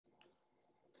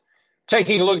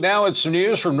Taking a look now at some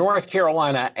news from North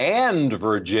Carolina and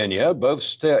Virginia. Both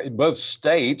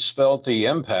states felt the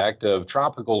impact of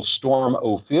Tropical Storm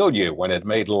Ophelia when it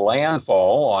made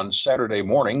landfall on Saturday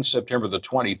morning, September the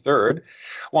 23rd.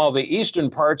 While the eastern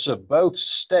parts of both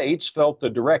states felt the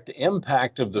direct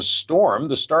impact of the storm,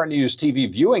 the Star News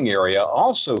TV viewing area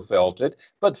also felt it,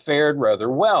 but fared rather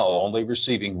well, only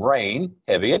receiving rain,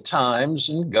 heavy at times,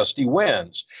 and gusty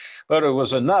winds. But it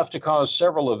was enough to cause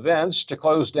several events to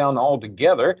close down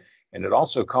altogether, and it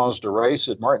also caused a race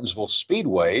at Martinsville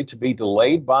Speedway to be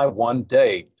delayed by one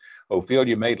day.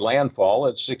 Ophelia made landfall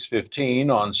at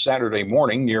 6:15 on Saturday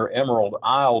morning near Emerald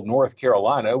Isle, North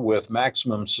Carolina, with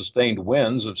maximum sustained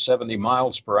winds of 70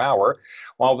 miles per hour.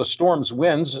 While the storm's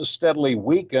winds steadily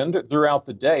weakened throughout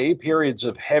the day, periods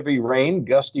of heavy rain,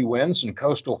 gusty winds, and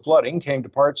coastal flooding came to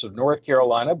parts of North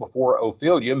Carolina before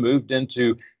Ophelia moved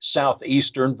into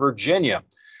southeastern Virginia.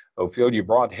 Ophelia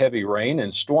brought heavy rain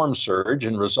and storm surge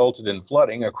and resulted in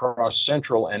flooding across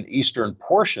central and eastern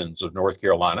portions of North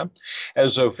Carolina.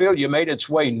 As Ophelia made its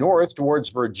way north towards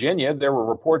Virginia, there were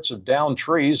reports of downed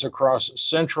trees across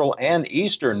central and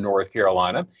eastern North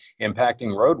Carolina,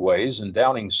 impacting roadways and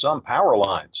downing some power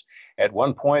lines. At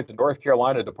one point, the North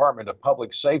Carolina Department of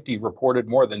Public Safety reported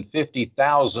more than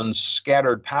 50,000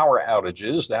 scattered power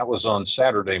outages. That was on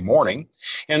Saturday morning.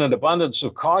 In an abundance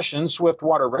of caution,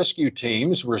 swiftwater rescue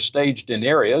teams were staged in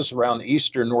areas around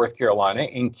eastern North Carolina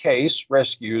in case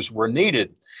rescues were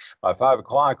needed. By 5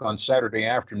 o'clock on Saturday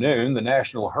afternoon, the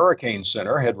National Hurricane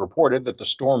Center had reported that the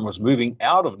storm was moving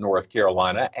out of North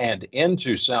Carolina and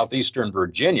into southeastern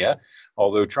Virginia,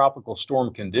 although tropical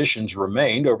storm conditions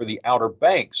remained over the outer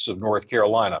banks of North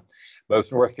Carolina.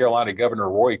 Both North Carolina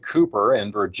Governor Roy Cooper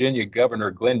and Virginia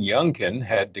Governor Glenn Youngkin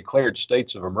had declared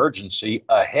states of emergency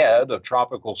ahead of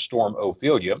Tropical Storm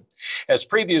Ophelia. As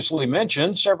previously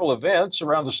mentioned, several events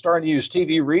around the Star News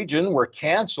TV region were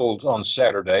canceled on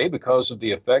Saturday because of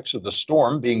the effects of the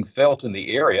storm being felt in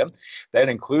the area. That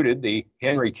included the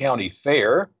Henry County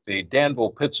Fair, the Danville,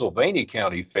 Pittsylvania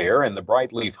County Fair, and the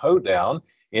Brightleaf Hoedown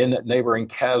in neighboring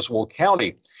Caswell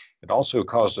County. It also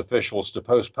caused officials to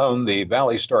postpone the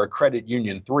Valley Star Credit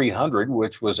Union 300,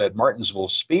 which was at Martinsville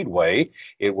Speedway.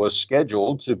 It was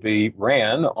scheduled to be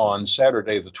ran on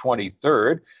Saturday the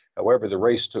 23rd. However, the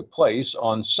race took place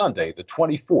on Sunday the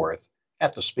 24th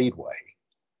at the Speedway.